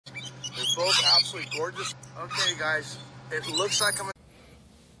both absolutely gorgeous. Okay, guys, it looks like I'm...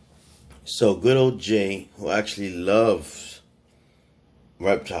 So good old Jay, who actually loves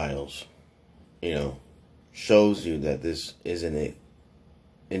reptiles, you know, shows you that this is an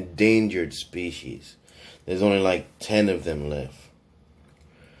endangered species. There's only like 10 of them left.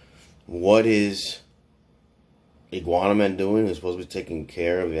 What is Iguana Man doing? He's supposed to be taking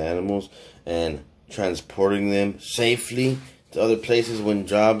care of the animals and transporting them safely to other places when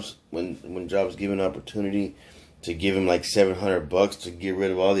Jobs give an opportunity to give him like $700 to get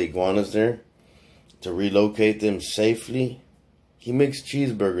rid of all the iguanas there, to relocate them safely. He makes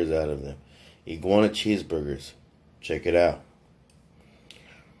cheeseburgers out of them. Iguana cheeseburgers. Check it out.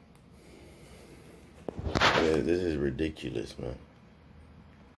 This is ridiculous, man.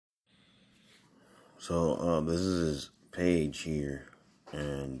 So this is his page here,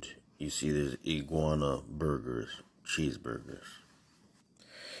 and you see there's iguana burgers, cheeseburgers,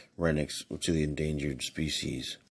 right next to the endangered species.